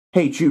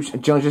Hey troops,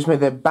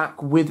 GeneralJSmith, they're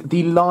back with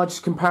the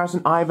largest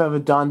comparison I've ever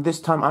done. This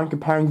time I'm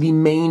comparing the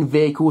main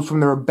vehicles from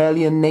the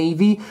Rebellion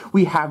Navy.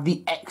 We have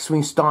the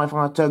X-wing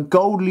Starfighter,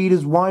 Gold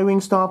Leader's Y-wing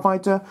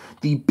Starfighter,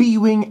 the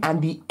B-wing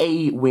and the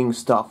A-wing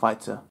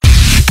Starfighter.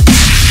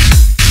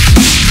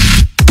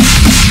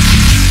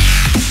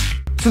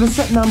 So the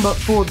set number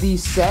for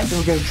these sets,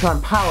 and we're going to try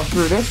and power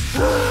through this.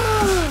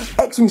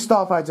 X-wing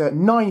Starfighter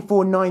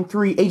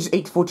 9493, ages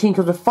 8 to 14,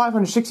 comes with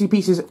 560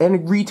 pieces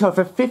and retail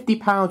for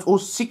 £50 or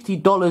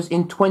 $60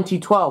 in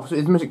 2012. So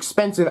it's the most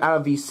expensive out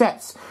of these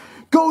sets.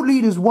 Gold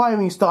Leader's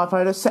Y-wing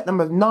Starfighter, set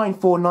number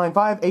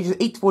 9495, ages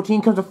 8 to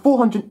 14, comes with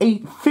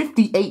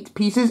 458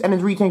 pieces and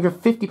is retailing for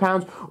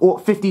 £50 or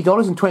 $50 in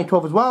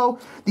 2012 as well.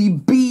 The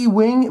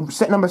B-wing,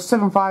 set number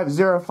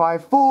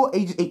 75054,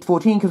 ages 8 to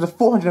 14, comes with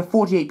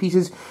 448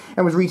 pieces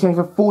and was retailing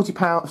for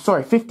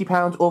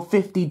 £50 or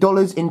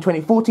 $50 in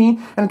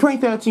 2014. And in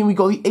 2013 we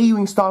got the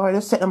A-wing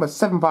Starfighter, set number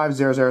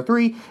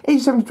 75003,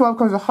 ages 7 to 12,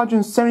 comes with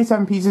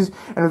 177 pieces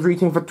and was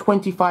retailing for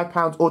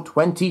 £25 or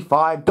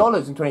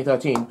 $25 in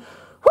 2013.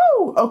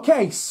 Woo!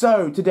 Okay,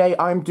 so today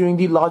I'm doing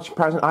the largest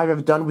comparison I've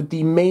ever done with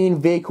the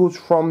main vehicles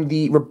from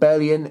the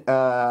Rebellion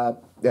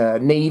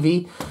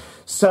Navy.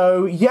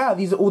 So yeah,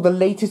 these are all the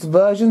latest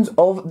versions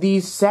of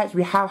these sets.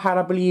 We have had,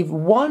 I believe,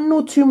 1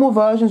 or 2 more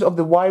versions of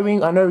the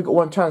Y-wing. I know we got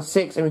one Turn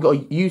 6 and we got a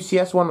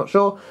UCS one, not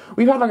sure.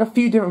 We've had like a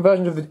few different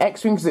versions of the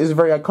X-wing because it is a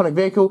very iconic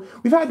vehicle.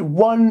 We've had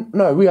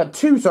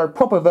two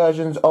proper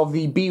versions of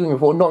the B-wing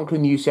before, not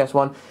including the UCS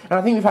one. And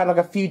I think we've had like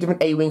a few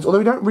different A-wings, although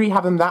we don't really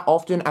have them that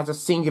often as a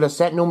singular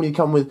set. Normally they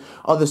come with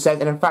other sets,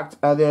 and in fact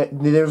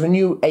there's a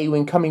new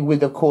A-wing coming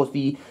with, of course,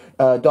 the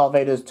Darth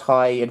Vader's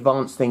TIE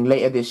Advanced thing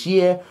later this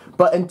year.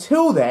 But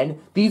until then,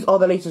 these are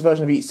the latest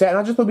version of each set, and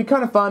I just thought it'd be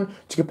kind of fun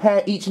to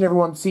compare each and every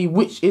one to see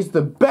which is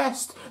the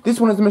best. This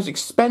one is the most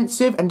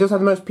expensive and does have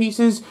the most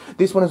pieces.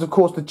 This one is, of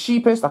course, the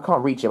cheapest. I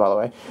can't reach it, by the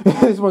way.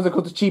 This one's, of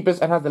course, the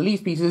cheapest and has the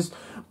least pieces.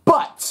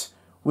 But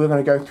we're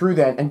going to go through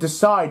then and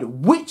decide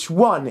which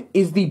one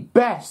is the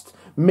best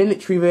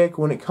military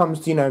vehicle when it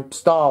comes to, you know,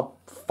 star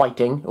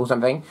fighting or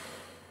something.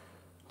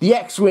 The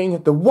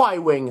X-wing, the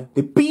Y-wing,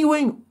 the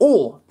B-wing,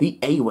 or the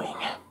A-wing.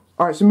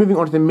 Alright, so moving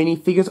on to the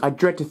minifigures, I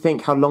dread to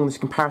think how long this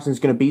comparison is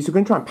going to be, so we're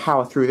going to try and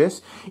power through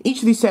this. Each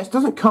of these sets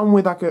doesn't come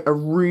with like a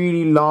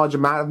really large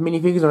amount of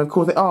minifigures, and of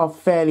course they are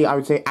fairly, I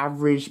would say,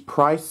 average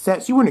price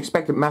sets. You wouldn't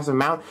expect a massive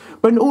amount,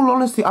 but in all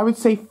honesty, I would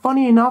say,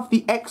 funny enough,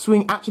 the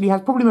X-wing actually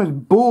has probably the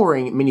most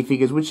boring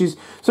minifigures, which is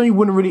something you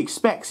wouldn't really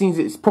expect, since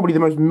it's probably the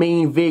most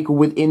main vehicle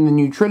within the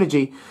new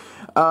trilogy.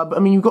 But I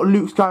mean, you've got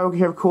Luke Skywalker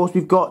here, of course.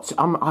 We've got,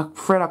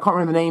 Fred, I can't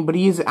remember the name, but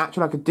he is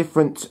actually like a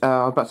different,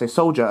 I was about to say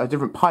soldier, a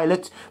different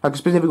pilot, like a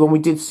specific one we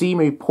did see,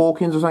 maybe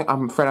Porkins or something.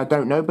 I'm afraid I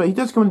don't know, but he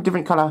does come with a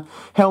different colour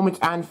helmet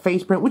and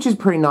face print, which is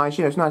pretty nice.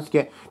 You know, it's nice to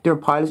get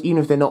different pilots,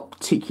 even if they're not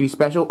particularly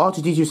special.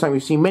 R2-D2 is something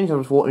we've seen many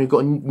times before, and we've got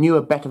a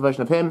newer, better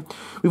version of him.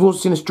 We've also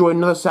seen us join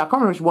another set. I can't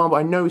remember which one, but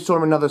I know we saw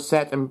him in another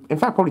set, and in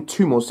fact, probably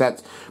 2 more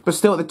sets. But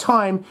still, at the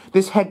time,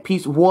 this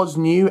headpiece was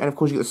new, and of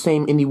course, you get the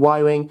same in the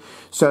Y-wing,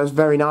 so it's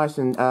very nice.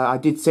 And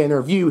I did say in the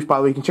review, which by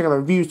the way, you can check out the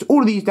reviews to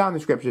all of these down in the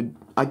description.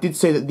 I did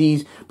say that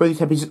both these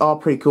headpieces are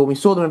pretty cool. We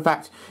saw them, in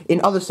fact, in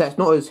other sets,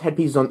 not as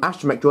headpieces on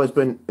astromech droids,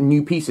 but in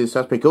new pieces, so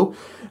that's pretty cool.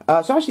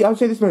 So actually, I would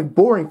say this is the most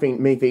boring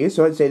minifigures,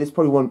 so I'd say this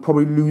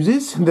probably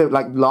loses,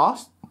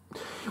 last.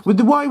 With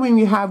the Y-wing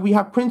we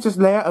have Princess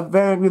Leia, a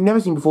variant we've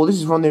never seen before. This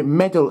is from the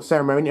medal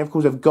ceremony, and of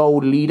course, of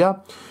Gold Leader,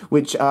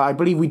 which I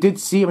believe we did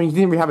see. I mean, he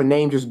didn't really have a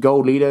name, just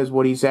Gold Leader is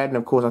what he said, and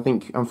of course, I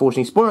think,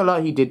 unfortunately, spoiler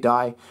alert, he did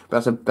die,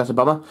 but that's a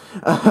bummer.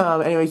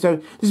 Anyway, so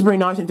this is very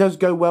nice. It does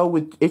go well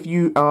with, if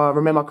you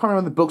remember, I can't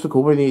remember what the books are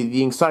called,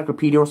 the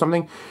encyclopedia or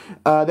something.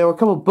 There were a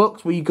couple of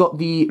books where you got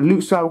the Luke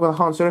Skywalker and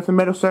Han Solo for the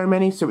medal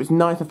ceremony, so it's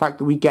nice the fact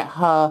that we get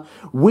her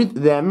with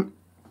them.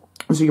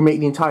 So you can make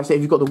the entire set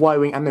if you've got the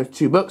Y-wing and those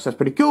 2 books. That's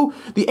pretty cool.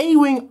 The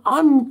A-wing,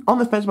 I'm on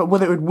the fence about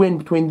whether it would win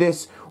between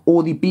this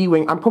or the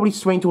B-wing. I'm probably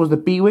swaying towards the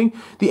B-wing.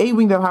 The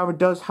A-wing, though, however,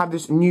 does have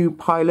this new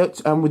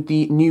pilot with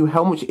the new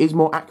helm, which is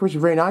more accurate, which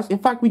is very nice. In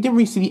fact, we didn't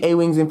really see the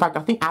A-wings, in fact,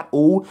 I think at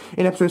all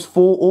in episodes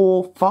 4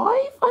 or 5,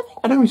 I think.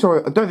 I don't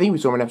think we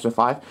saw them in episode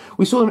 5.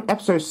 We saw them in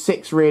episode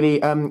 6, really.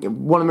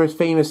 One of the most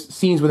famous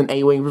scenes with an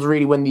A-wing was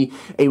really when the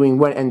A-wing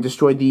went and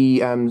destroyed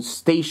the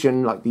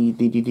station, like the I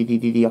can't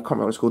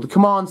remember what it's called, the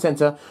command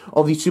center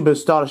of the Super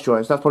Star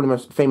Destroyers. That's probably the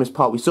most famous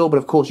part we saw, but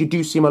of course, you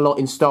do see them a lot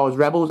in Star Wars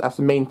Rebels. That's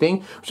the main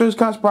thing. So it's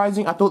kind of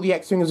surprising. I thought the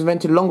X-wing was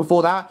invented long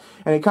before that,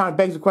 and it kind of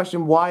begs the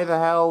question why the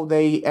hell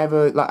they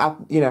ever,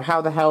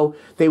 how the hell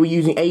they were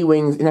using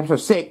A-wings in episode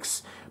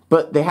 6,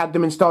 but they had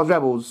them in Star Wars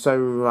Rebels,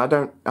 so I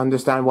don't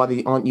understand why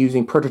they aren't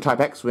using prototype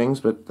X-wings,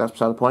 but that's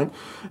beside the point.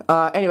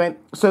 Anyway,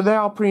 so they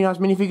are pretty nice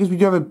minifigures. We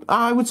do have,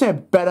 I would say, a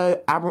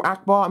better Admiral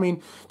Akbar. I mean,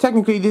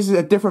 technically, this is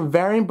a different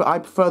variant, but I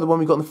prefer the one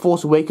we got in The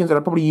Force Awakens, and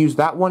I'd probably use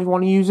that one if you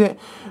want to use it.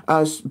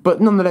 But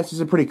nonetheless,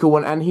 it's a pretty cool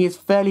one, and he is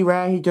fairly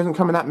rare. He doesn't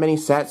come in that many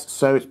sets,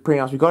 so it's pretty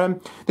nice we got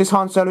him. This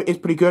Han Solo is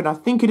pretty good. I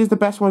think it is the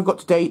best one we've got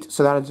to date,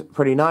 so that is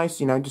pretty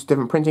nice. You know, just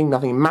different printing,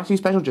 nothing massively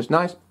special, just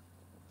nice.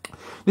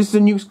 This is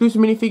a new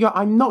exclusive minifigure.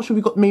 I'm not sure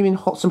we got maybe in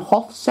some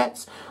Hoth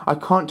sets. I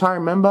can't entirely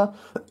remember.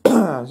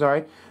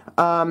 Sorry.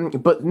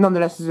 But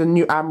nonetheless, this is a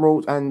new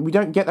Admiral, and we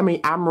don't get that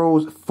many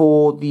Admirals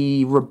for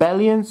the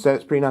Rebellion, so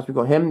it's pretty nice we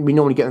got him. We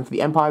normally get them for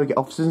the Empire, we get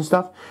officers and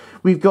stuff.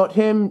 We've got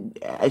him,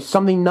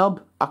 something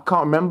Nub, I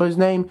can't remember his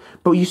name,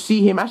 but you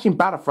see him actually in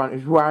Battlefront,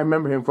 is where I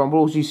remember him from, but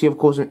also you see, of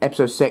course, in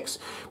Episode 6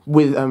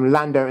 with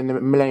Lando in the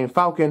Millennium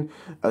Falcon,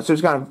 so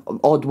it's kind of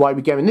odd why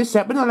we get him in this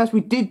set, but nonetheless, we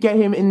did get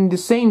him in the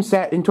same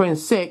set in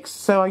 26,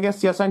 so I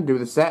guess, yeah, something to do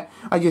with the set.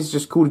 I guess it's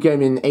just cool to get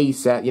him in a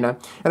set, you know.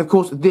 And of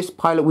course, this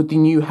pilot with the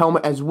new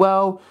helmet as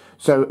well.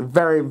 So,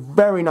 very,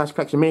 very nice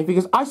collection of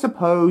minifigures. I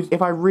suppose,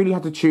 if I really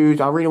had to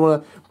choose, I really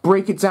want to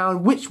break it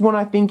down, which one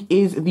I think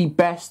is the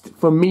best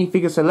for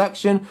minifigure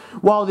selection.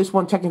 While this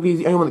one technically is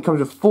the only one that comes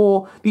with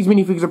 4, these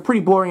minifigures are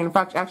pretty boring, and in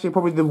fact, actually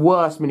probably the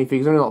worst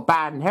minifigures. They're not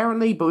bad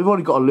inherently, but we've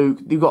already got a Luke,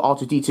 we've got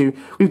R2-D2,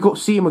 we've got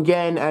See Him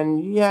Again,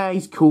 and yeah,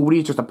 he's cool, but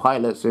he's just a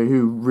pilot, so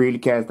who really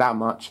cares that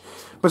much?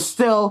 But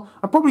still,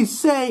 I'd probably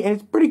say, and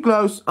it's pretty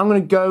close, I'm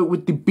going to go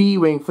with the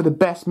B-Wing for the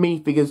best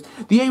minifigures.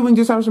 The A-Wing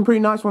does have some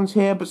pretty nice ones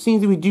here, but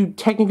seems that we do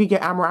technically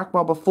get Admiral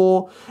Akbar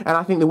before, and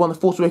I think the one The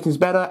Force Awakens is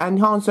better, and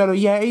Han Solo,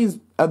 yeah, is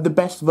the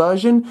best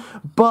version,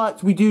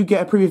 but we do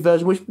get a previous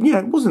version, which, you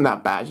know, wasn't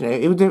that bad, you know,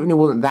 it definitely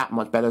wasn't that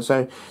much better,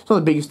 so it's not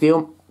the biggest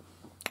deal.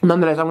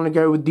 Nonetheless, I'm going to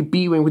go with the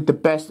B-Wing with the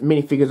best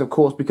minifigures, of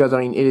course, because, I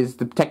mean, it is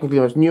technically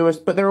the most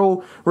newest, but they're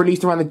all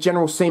released around the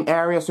general same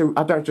area, so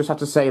I don't just have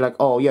to say, like,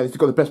 oh, yeah, it's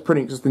got the best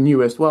printing because it's the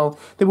newest. Well,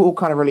 they were all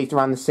kind of released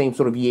around the same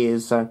sort of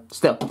years, so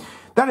still.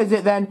 That is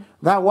it then.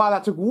 Wow,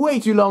 that took way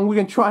too long. We're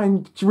going to try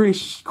and really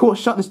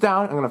shut this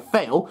down. I'm going to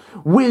fail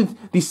with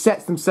the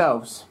sets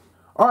themselves.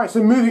 Alright,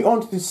 so moving on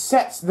to the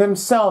sets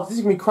themselves. This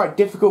is going to be quite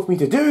difficult for me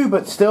to do,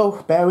 but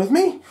still, bear with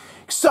me.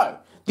 So,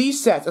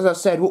 these sets, as I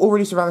said, were all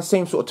released around the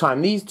same sort of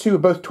time. These two are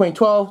both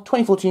 2012,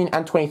 2014,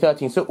 and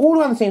 2013. So all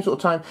around the same sort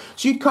of time.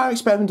 So you'd kind of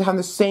expect them to have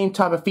the same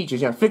type of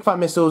features. You know, flick-fire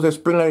missiles, those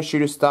spring-loaded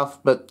shooter stuff,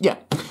 but yeah.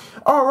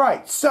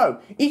 Alright, so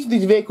each of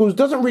these vehicles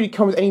doesn't really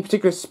come with any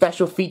particular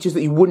special features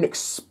that you wouldn't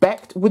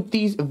expect with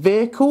these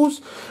vehicles.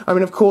 I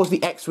mean, of course,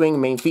 the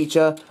X-wing main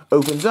feature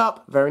opens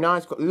up, very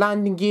nice, got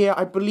landing gear.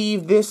 I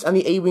believe this and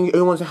the A-wing are the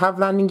only ones who have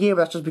landing gear,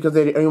 but that's just because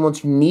they're the only ones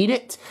who need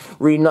it.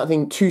 Really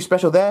nothing too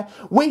special there.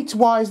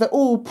 Weight-wise, they're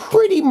all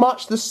pretty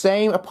much the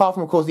same, apart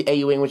from, of course, the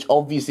A-wing, which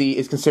obviously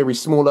is considerably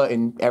smaller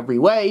in every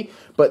way,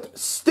 but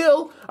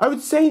still, I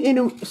would say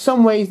in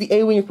some ways the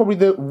A-wing is probably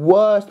the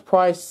worst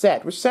price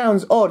set, which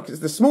sounds odd because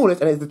it's the smallest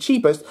and it's the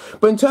cheapest,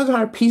 but in terms of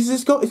how many pieces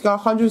it's got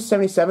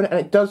 177 and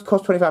it does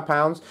cost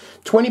 £25.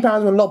 £20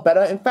 is a lot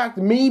better. In fact,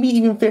 maybe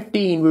even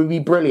 15 would be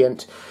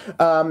brilliant.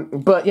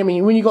 But I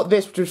mean, when you got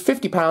this, which was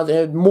 £50, it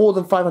had more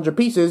than 500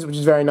 pieces, which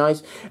is very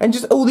nice, and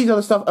just all these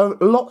other stuff are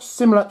a lot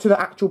similar to the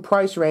actual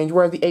price range,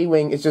 whereas the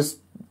A-wing is just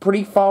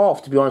pretty far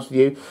off, to be honest with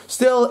you.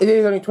 Still, it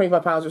is only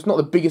 £25, so it's not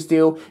the biggest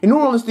deal. In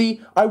all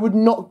honesty, I would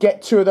not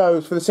get 2 of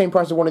those for the same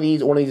price as one of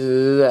these or one of these.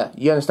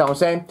 You understand what I'm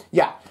saying?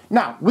 Yeah.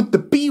 Now, with the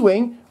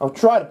B-Wing, I'll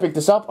try to pick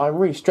this up. I'm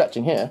really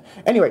stretching here.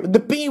 Anyway, with the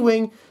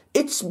B-Wing,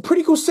 it's a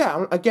pretty cool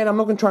set. Again, I'm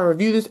not going to try and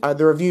review this.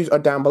 The reviews are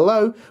down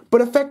below.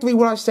 But effectively,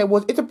 what I said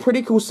was, it's a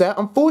pretty cool set.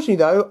 Unfortunately,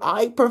 though,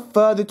 I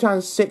prefer the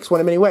Turn 6 one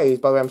in many ways.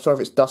 By the way, I'm sorry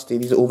if it's dusty.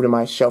 These are all been in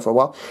my shelf for a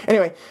while.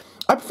 Anyway,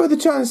 I prefer the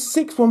Turn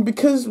 6 one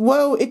because,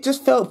 well, it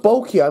just felt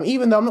bulkier. I mean,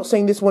 even though I'm not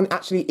saying this one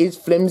actually is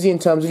flimsy in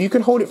terms of you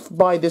could hold it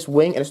by this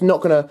wing and it's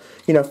not going to,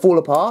 you know, fall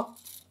apart.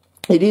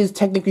 It is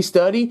technically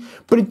sturdy,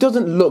 but it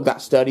doesn't look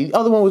that sturdy. The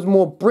other one was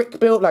more brick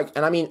built, like,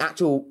 and I mean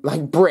actual,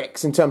 like,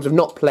 bricks in terms of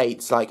not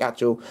plates, like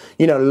actual,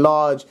 you know,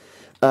 large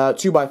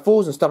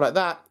 2x4s and stuff like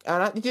that.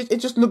 And it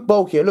just looked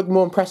bulkier, it looked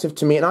more impressive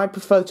to me, and I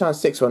prefer the Turn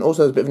 6 one.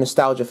 Also, there's a bit of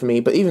nostalgia for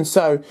me, but even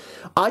so,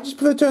 I just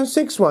prefer the Turn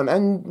 6 one.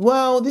 And,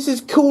 well, this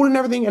is cool and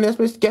everything, and I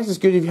guess it's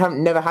good if you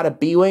haven't never had a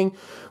B-Wing,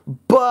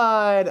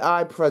 but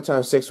I prefer the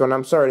Turn 6 one,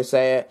 I'm sorry to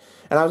say it.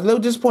 And I was a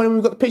little disappointed when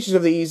we got the pictures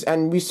of these,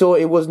 and we saw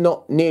it was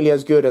not nearly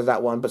as good as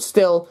that one, but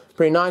still,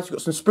 pretty nice. We've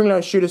got some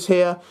spring-loaded shooters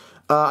here.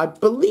 I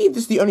believe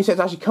this is the only set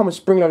that actually come with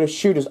spring-loaded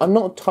shooters. I'm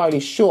not entirely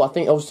sure. I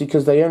think, obviously,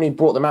 because they only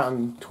brought them out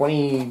in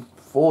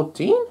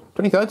 2014?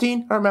 2013?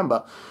 I don't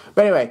remember.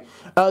 But anyway,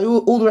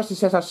 all the rest of the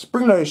sets have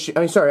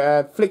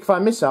spring-loaded, flick-fire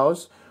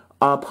missiles,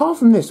 apart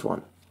from this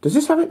one. Does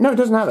this have it? No, it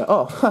doesn't have it.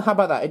 Oh, how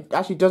about that? It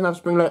actually doesn't have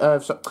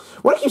spring-loaded,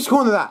 why do I keep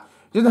scoring to that?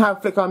 It doesn't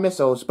have flick-fire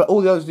missiles, but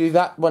all the others do.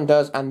 That one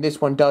does, and this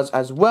one does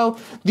as well.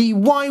 The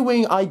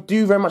Y-Wing, I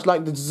do very much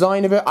like the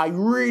design of it. I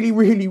really,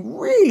 really,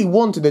 really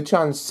wanted the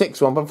Turn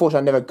 6 one, but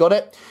unfortunately I never got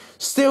it.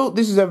 Still,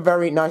 this is a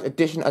very nice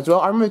addition as well.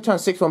 I remember the Turn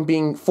 6 one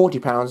being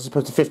 £40 as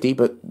opposed to 50,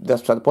 but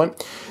that's beside the point.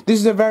 This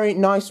is a very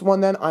nice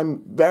one then.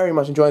 I'm very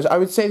much enjoying it. I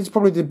would say this is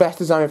probably the best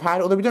design we've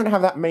had, although we don't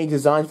have that many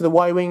designs for the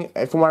Y-Wing.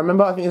 From what I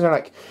remember, I think there's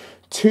like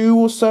 2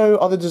 or so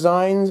other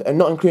designs, and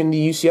not including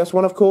the UCS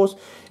one, of course.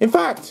 In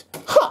fact,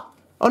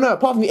 oh no,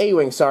 apart from the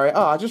A-Wing, sorry.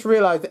 I just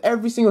realised that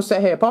every single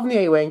set here, apart from the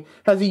A-Wing,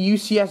 has a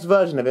UCS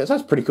version of it. So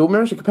that's pretty cool.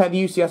 Maybe I should compare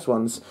the UCS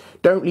ones.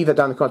 Don't leave that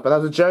down in the comments, but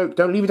that was a joke.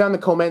 Don't leave it down in the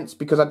comments,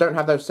 because I don't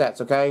have those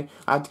sets, okay?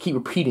 I have to keep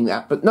repeating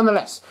that, but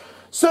nonetheless.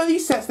 So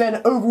these sets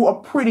then, overall, are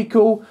pretty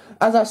cool.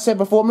 As I said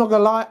before, I'm not going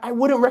to lie, I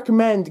wouldn't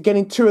recommend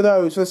getting 2 of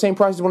those for the same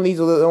price as one of these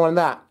or the one of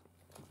that.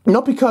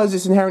 Not because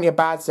it's inherently a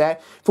bad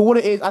set. For what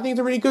it is, I think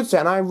it's a really good set,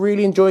 and I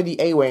really enjoy the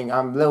A-wing.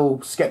 I'm a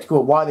little skeptical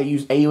of why they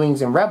use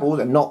A-wings in Rebels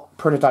and not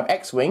prototype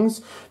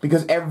X-wings,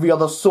 because every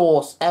other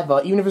source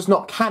ever, even if it's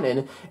not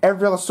canon,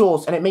 every other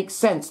source, and it makes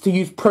sense to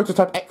use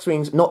prototype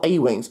X-wings, not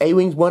A-wings.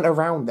 A-wings weren't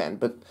around then,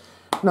 but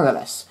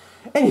nonetheless.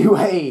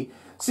 Anyway,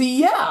 so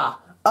yeah,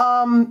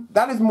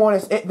 that is more or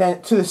less it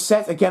then to the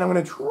set. Again, I'm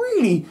going to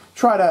really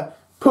try to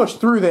push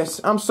through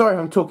this. I'm sorry if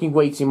I'm talking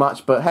way too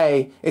much, but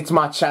hey, it's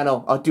my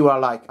channel. I'll do what I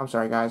like. I'm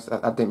sorry, guys.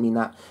 I didn't mean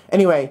that.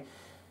 Anyway,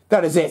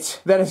 that is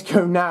it. Let us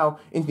go now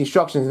into the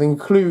instructions and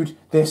include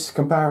this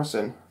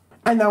comparison.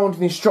 And now onto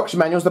the instruction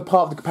manuals, the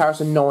part of the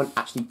comparison no one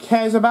actually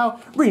cares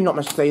about. Really not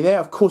much to say there.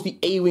 Of course, the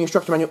A-wing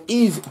instruction manual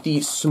is the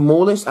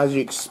smallest, as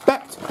you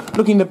expect.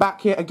 Looking in the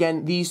back here,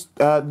 again, these,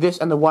 this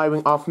and the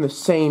Y-wing are from the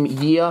same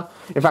year.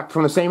 In fact,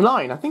 from the same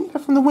line. I think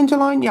they're from the Winter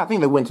line. Yeah, I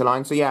think they're Winter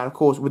line. So yeah, of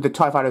course, with the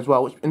TIE Fighter as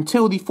well, which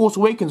until the Force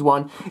Awakens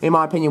one, in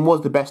my opinion,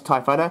 was the best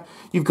TIE Fighter.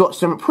 You've got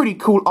some pretty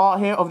cool art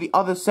here of the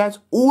other sets,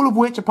 all of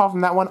which, apart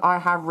from that one, I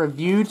have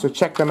reviewed. So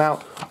check them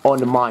out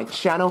on my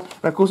channel.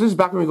 And of course, this is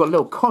back when we got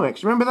little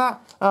comics. Remember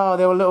that? Oh,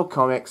 they were little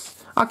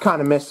comics. I kind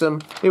of miss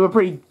them. They were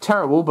pretty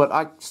terrible, but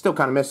I still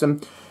kind of miss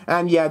them.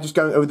 And yeah, just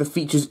going over the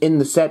features in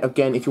the set.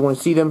 Again, if you want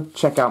to see them,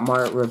 check out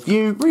my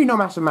review. Really not a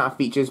massive amount of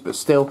features, but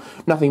still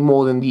nothing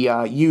more than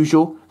the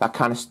usual, that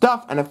kind of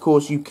stuff. And of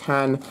course, you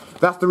can,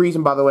 that's the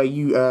reason, by the way,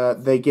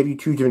 they give you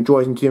two different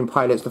droids and two different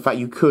pilots. The fact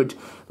you could,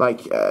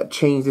 like,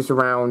 change this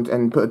around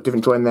and put a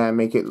different droid in there and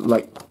make it,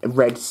 like,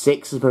 red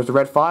 6 as opposed to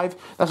red 5.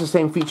 That's the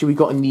same feature we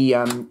got in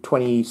the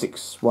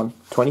 26 one.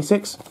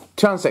 26?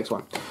 2006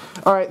 one.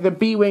 Alright, the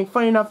B-wing.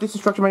 Funny enough, this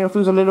instruction manual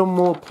feels a little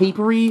more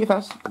papery, if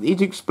that's easy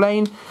to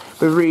explain.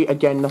 But really,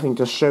 again, nothing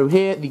to show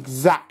here. The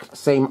exact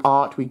same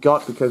art we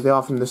got because they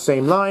are from the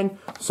same line.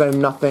 So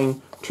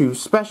nothing too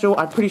special.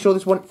 I'm pretty sure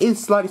this one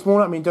is slightly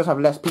smaller. I mean, it does have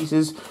less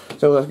pieces,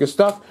 so that's good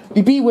stuff.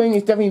 The B-wing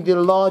is definitely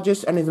the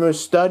largest and is the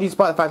most sturdy,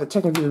 despite the fact that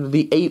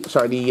technically the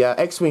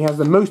X-wing has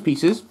the most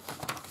pieces.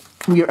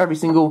 We have every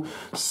single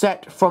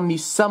set from the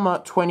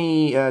summer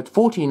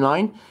 2014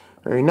 line.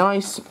 Very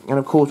nice. And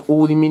of course,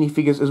 all the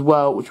minifigures as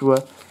well, which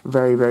were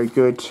very, very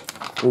good.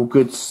 All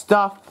good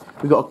stuff.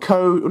 We got a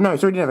code. No,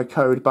 sorry, we didn't have a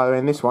code, by the way,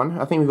 in this one.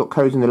 I think we got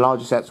codes in the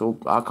larger sets, or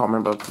I can't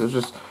remember.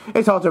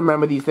 It's hard to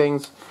remember these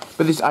things.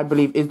 But this, I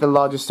believe, is the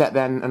largest set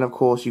then, and of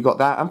course, you got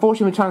that.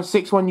 Unfortunately, with Channel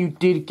 6 one, you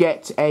did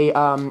get a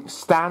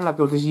stand, like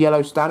there was this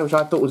yellow stand, which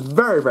I thought was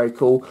very, very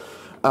cool.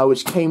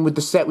 Which came with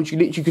the set, which you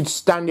literally could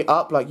stand it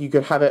up, like you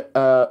could have it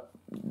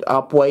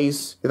upways.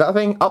 Is that a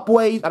thing?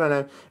 Upways? I don't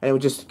know. And it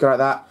would just go like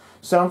that.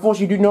 So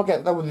unfortunately, you do not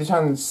get that with the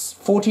Channel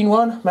 14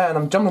 one. Man,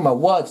 I'm jumping my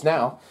words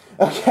now.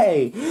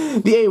 Okay,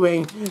 the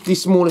A-wing, the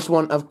smallest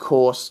one, of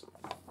course.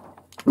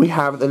 We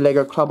have the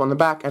Lego Club on the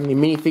back and the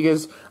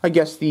minifigures. I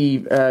guess the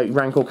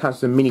Rancor counts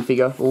as a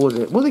minifigure. Or was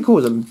it? What do they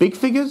call them? Big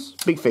figures?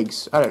 Big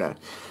figs. I don't know.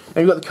 And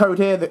you've got the code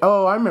here.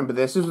 Oh, I remember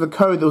this. This was the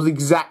code that was the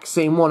exact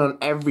same one on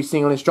every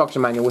single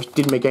instruction manual, which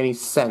didn't make any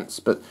sense,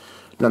 but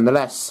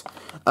nonetheless.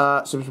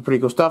 So some pretty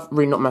cool stuff.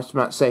 Really not much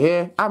to say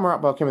here. Admiral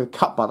Akbar came with a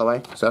cup, by the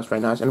way, so that's very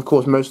nice. And of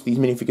course, most of these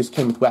minifigures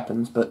came with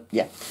weapons, but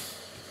yeah.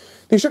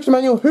 The instruction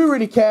manual, who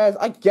really cares?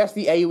 I guess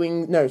the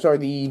A-wing, no, sorry,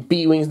 the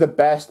B-wing's the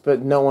best,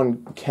 but no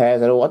one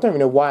cares at all. I don't even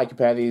know why I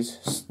compare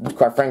these,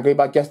 quite frankly,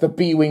 but I guess the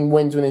B-wing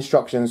wins with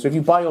instructions. So if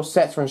you buy your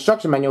sets for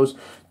instruction manuals,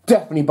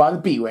 definitely buy the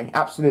B-wing.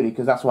 Absolutely,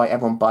 because that's why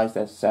everyone buys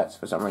their sets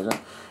for some reason.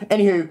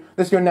 Anywho,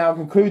 let's go now and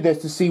conclude this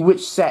to see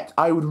which set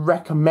I would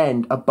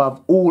recommend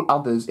above all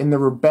others in the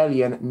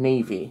Rebellion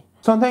Navy.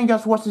 So thank you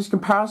guys for watching this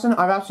comparison.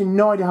 I've absolutely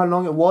no idea how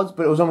long it was,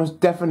 but it was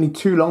almost definitely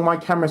too long. My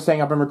camera's saying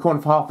I've been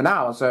recording for half an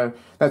hour, so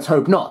let's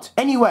hope not.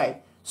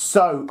 Anyway,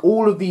 so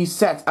all of these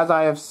sets, as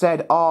I have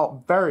said, are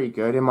very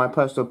good in my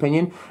personal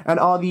opinion, and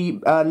are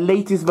the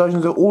latest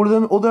versions of all of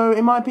them, although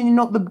in my opinion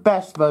not the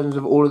best versions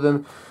of all of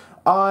them.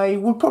 I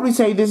would probably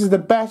say this is the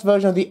best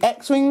version of the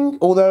X-wing,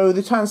 although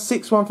the Trans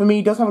 6 one for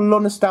me does have a lot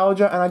of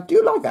nostalgia, and I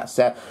do like that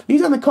set.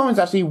 Leave in the comments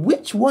actually,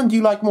 which one do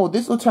you like more,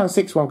 this or Trans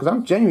 6 one, because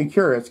I'm genuinely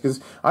curious,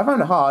 because I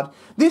found it hard.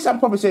 This I'd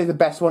probably say is the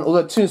best one,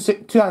 although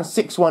the Trans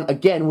 6 one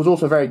again was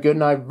also very good,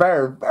 and I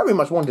very, very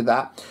much wanted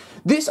that.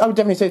 This, I would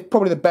definitely say, is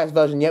probably the best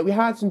version yet. We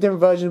had some different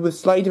versions with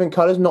slightly different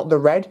colours, not the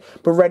red,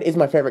 but red is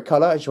my favourite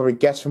colour, as you probably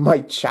guessed from my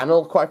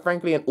channel, quite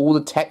frankly, and all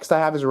the text I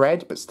have is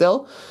red, but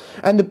still.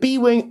 And the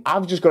B-wing,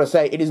 I've just got to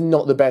say, it is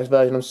not the best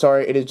version, I'm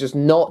sorry, it is just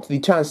not. The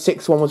Trans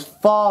 6 one was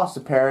far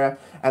superior,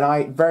 and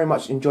I very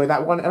much enjoyed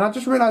that one, and I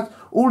just realised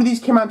all of these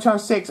came out in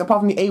Trans 6,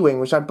 apart from the A-wing,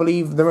 which I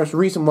believe the most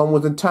recent one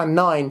was the Trans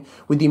 9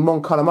 with the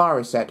Mon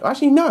Calamari set.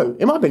 Actually, no,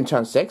 it might have been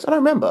Trans 6, I don't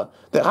remember.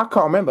 I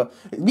can't remember.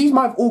 These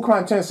might have all come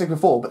out in Trans 6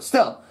 before, but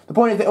still. The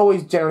point is they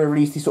always generally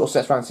release these sort of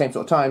sets around the same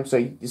sort of time, so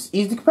it's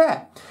easy to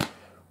compare.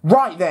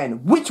 Right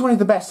then, which one is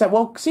the best set?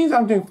 Well, since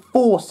I'm doing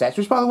 4 sets,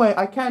 which by the way,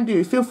 I can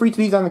do, feel free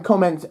to leave down in the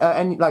comments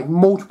any, like,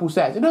 multiple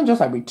sets. It doesn't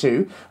just have to be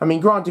 2. I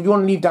mean, granted, if you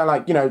want to leave down,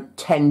 like, you know,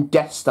 10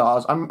 Death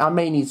Stars, I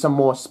may need some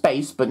more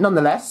space, but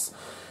nonetheless,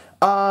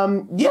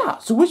 Yeah,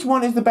 so which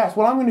one is the best?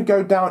 Well, I'm going to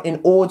go down in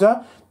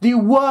order. The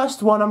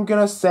worst one I'm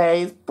going to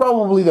say is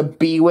probably the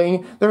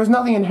B-wing. There is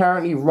nothing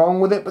inherently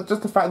wrong with it, but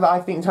just the fact that I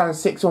think the Thanx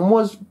 6 one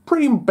was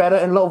pretty better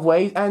in a lot of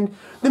ways, and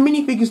the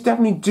minifigures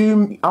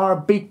definitely are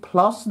a big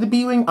plus to the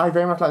B-wing. I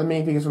very much like the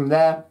minifigures from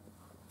there.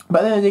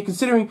 But then they're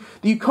considering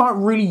that you can't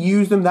really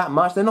use them that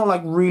much. They're not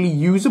like really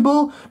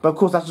usable, but of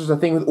course that's just the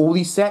thing with all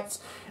these sets.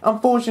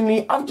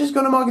 Unfortunately, I'm just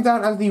going to mark it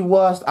down as the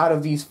worst out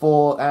of these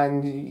four,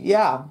 and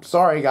yeah,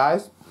 sorry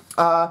guys.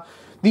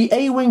 The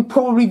A-wing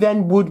probably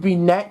then would be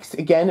next.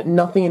 Again,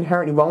 nothing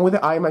inherently wrong with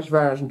it. I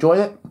very much enjoyed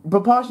it.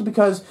 But partially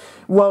because,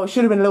 well, it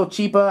should have been a little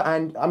cheaper.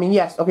 And, I mean,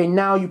 yes, okay,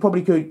 now you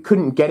probably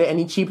couldn't get it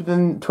any cheaper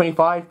than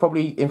 25.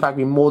 Probably, in fact,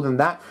 be more than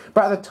that.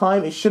 But at the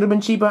time, it should have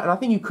been cheaper. And I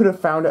think you could have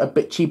found it a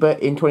bit cheaper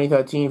in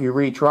 2013 if you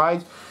really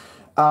tried.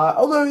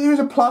 Although there is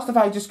a plus the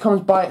fact it just comes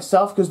by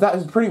itself, because that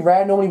is pretty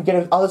rare. Normally you get it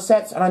with other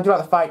sets, and I do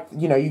like the fact,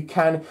 you know, you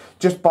can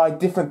just buy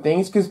different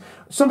things, because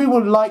some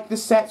people like the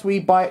sets where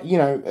you buy, you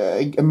know,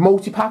 a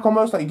multi-pack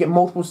almost, like you get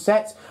multiple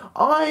sets.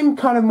 I'm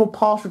kind of more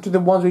partial to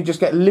the ones where you just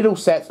get little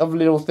sets of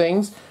little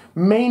things,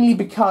 mainly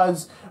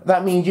because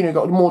that means, you know, you've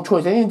got more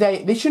choice. At the end of the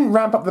day, they shouldn't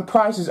ramp up the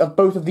prices of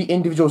both of the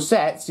individual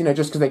sets, you know,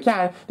 just because they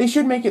can. They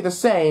should make it the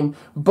same,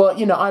 but,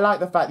 you know, I like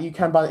the fact that you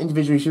can buy them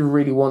individually if you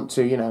really want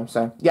to, you know,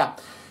 so, yeah.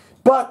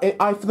 But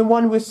for the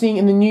one we're seeing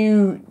in the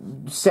new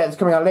sets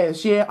coming out later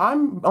this year,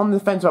 I'm on the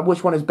fence about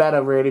which one is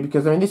better, really,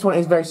 because, I mean, this one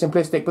is very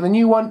simplistic, but the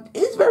new one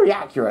is very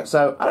accurate,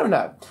 so I don't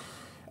know.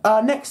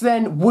 Next,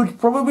 then, would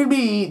probably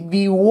be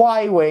the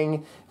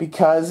Y-wing,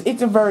 because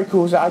it's a very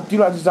cool set. I do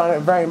like the design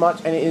of it very much,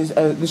 and it is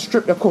the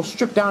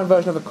stripped-down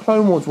version of the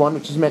Clone Wars one,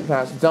 which is meant to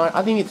have its design.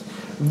 I think it's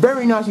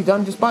very nicely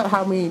done, despite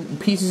how many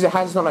pieces it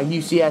has. It's not like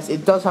UCS.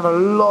 It does have a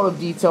lot of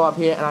detail up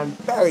here, and I'm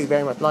very,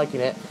 very much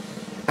liking it.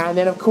 And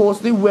then, of course,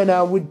 the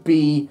winner would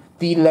be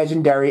the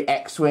legendary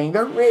X-wing.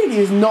 There really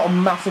is not a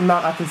massive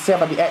amount I can say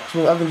about the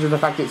X-wing, other than just the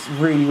fact it's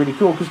really, really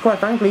cool. Because, quite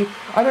frankly,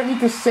 I don't need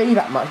to say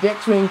that much. The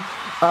X-wing,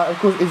 of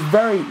course, is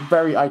very,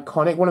 very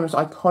iconic. One of the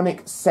most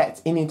iconic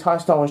sets in the entire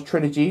Star Wars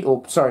trilogy,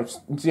 or, sorry,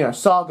 you know,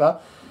 saga.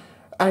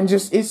 And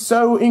just, it's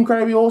so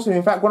incredibly awesome.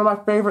 In fact, one of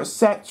my favourite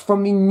sets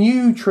from the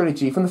new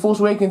trilogy, from The Force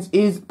Awakens,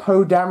 is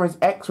Poe Dameron's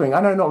X-wing.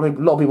 I know not a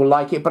lot of people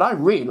like it, but I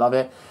really love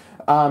it.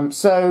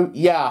 So,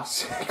 yeah,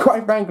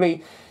 quite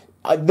frankly,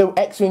 the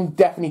X-wing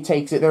definitely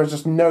takes it. There is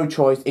just no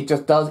choice. It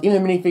just does.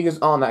 Even the minifigures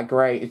aren't that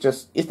great.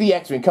 It's the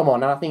X-wing, come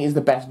on, and I think it's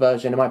the best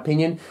version, in my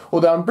opinion.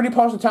 Although I'm pretty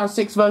partial to the Thanx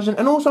 6 version,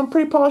 and also I'm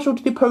pretty partial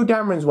to the Poe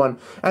Dameron's one,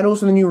 and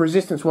also the new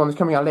Resistance one that's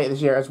coming out later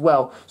this year as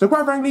well. So,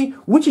 quite frankly,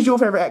 which is your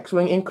favourite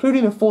X-wing,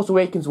 including the Force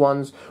Awakens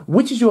ones?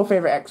 Which is your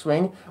favourite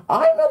X-wing?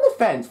 I'm on the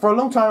fence. For a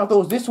long time, I thought it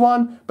was this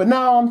one, but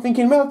now I'm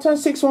thinking, well, the Thanx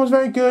 6 one was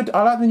very good.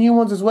 I like the new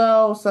ones as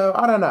well, so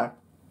I don't know.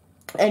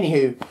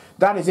 Anywho,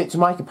 that is it to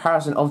my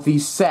comparison of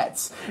these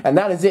sets, and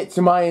that is it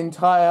to my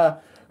entire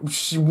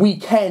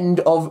weekend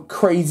of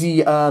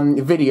crazy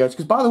videos.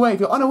 Because, by the way, if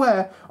you're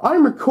unaware,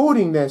 I'm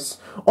recording this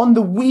on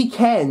the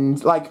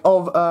weekend, like,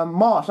 of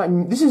March.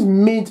 Like, this is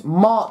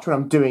mid-March when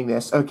I'm doing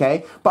this,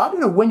 okay? But I don't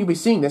know when you'll be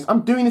seeing this.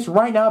 I'm doing this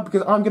right now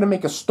because I'm going to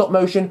make a stop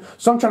motion,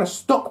 so I'm trying to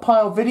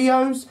stockpile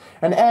videos,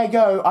 and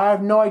ergo, I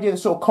have no idea the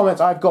sort of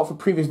comments I've got for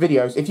previous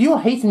videos. If you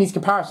are hating these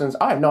comparisons,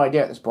 I have no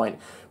idea at this point.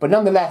 But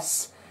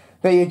nonetheless,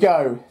 there you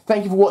go.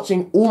 Thank you for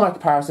watching all my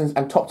comparisons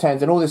and top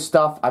 10s and all this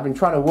stuff. I've been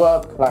trying to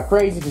work like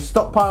crazy to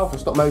stockpile for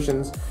stop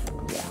motions.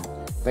 Yeah,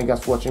 thank you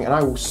guys for watching, and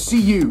I will see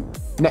you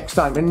next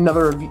time in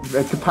another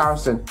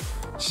comparison.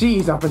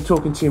 Jeez, I've been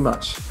talking too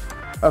much.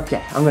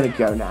 Okay, I'm gonna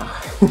go now.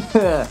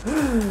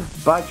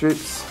 Bye,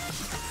 troops.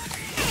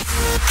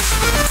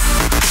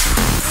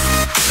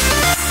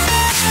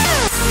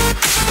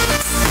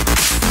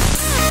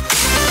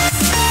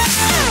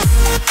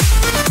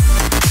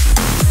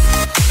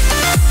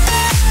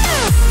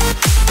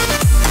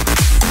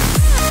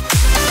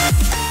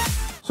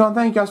 So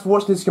thank you guys for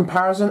watching this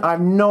comparison. I have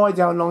no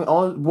idea how long it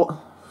was.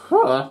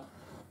 Alright,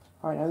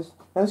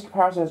 now this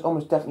comparison is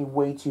almost definitely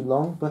way too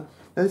long. But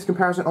now this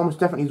comparison almost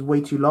definitely is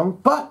way too long.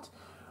 But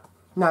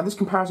now this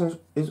comparison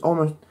is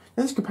almost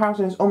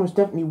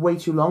definitely way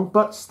too long.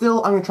 But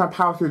still, I'm gonna try and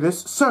power through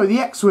this. So the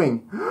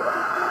X-wing.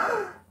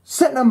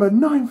 Set number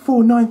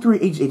 9493,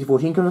 ages 8 to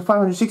 14, comes with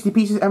 560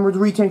 pieces and was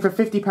retained for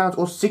 £50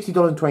 or $60 in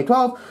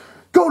 2012.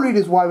 Gold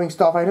Leader's Y-wing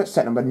Starfighter,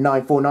 set number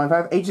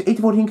 9495, ages 8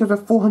 to 14, comes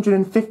with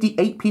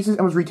 458 pieces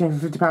and was retained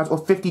for £50 or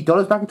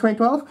 $50 back in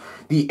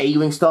 2012. The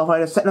A-wing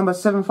Starfighter, set number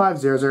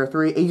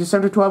 75003, ages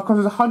 7 to 12, comes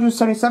with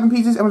 177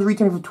 pieces and was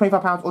retained for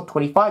 £25 or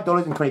 $25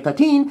 in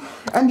 2013.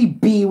 And the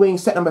B-wing,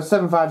 set number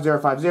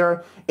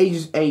 75050,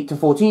 ages 8 to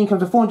 14,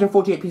 comes with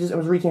 448 pieces and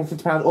was retained for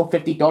 £50 or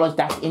 $50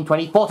 back in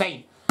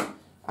 2014.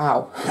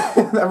 Ow.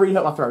 That really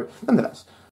hurt my throat. Nonetheless.